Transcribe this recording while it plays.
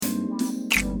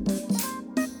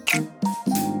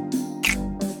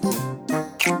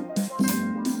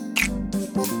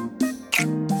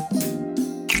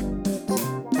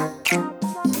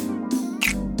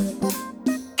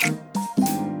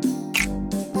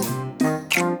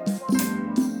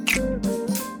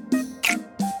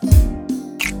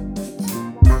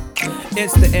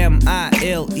It's the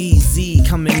MILEZ,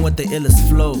 coming with the illest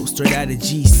flow, straight out of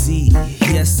GC.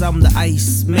 Yes, I'm the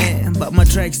Iceman, but my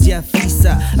track's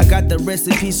Jafisa. I got the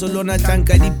recipe, so lona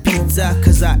tanka di pizza.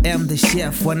 Cause I am the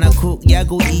chef, when I cook, yeah,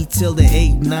 go eat till there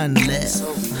ain't none left.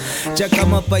 Chaka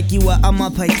mapakiwa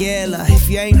amapakela. If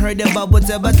you ain't heard about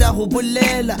what's about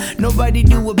hubulela, nobody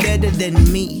do it better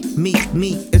than me.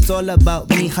 It's all about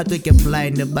me. How to get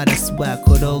blind, but I swear I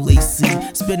could only see.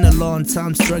 Spend a long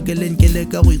time struggling,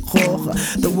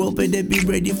 the world better be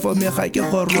ready for me. I get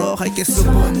horror, I get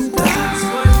Sebonta.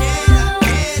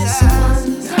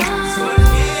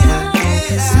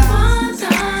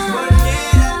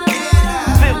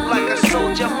 Feel like a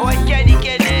soldier, boy, can't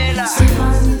get it.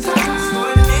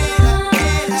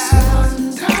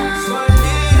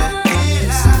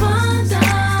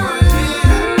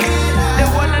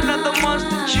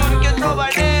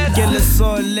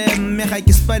 Me ga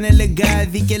ke spanele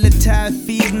gavi ke le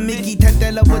tafi Mickey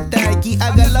tatela botaki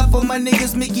I got love for my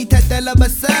niggas Mickey tatela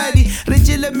basadi re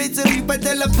jele metse re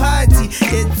patela party.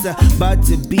 It's about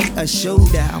to be a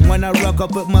showdown when I rock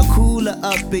up with my cooler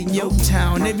up in your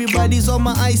town. Everybody's on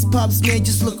my ice pops, man,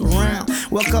 just look around.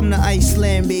 Welcome to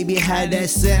Iceland, baby, how that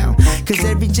sound? Cause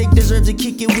every chick deserves to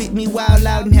kick it with me wild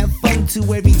out and have fun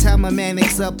too. Every time a man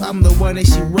acts up, I'm the one that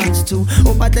she runs to.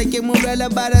 Oh, but I get murala,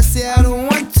 but I say I don't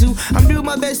want to. I'm doing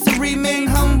my best to remain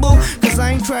humble, cause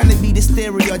I ain't trying to be the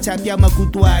stereotype. Ya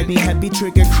makutwani, happy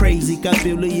trigger crazy,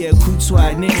 kapilo yeah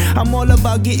kutwani. I'm all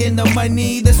about getting the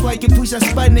money, that's why you push us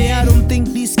funny. I don't think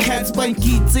these cats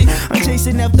bankiti. I'm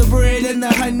chasing after bread and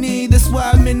the honey, that's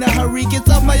why I'm in a hurry. Get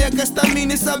out my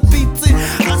yakastamine, it's a pizza.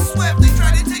 I swear they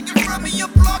try to take it from me, you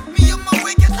block me, you're my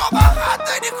wicked over heart,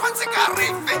 the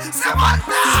contemporary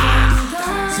Sebonta.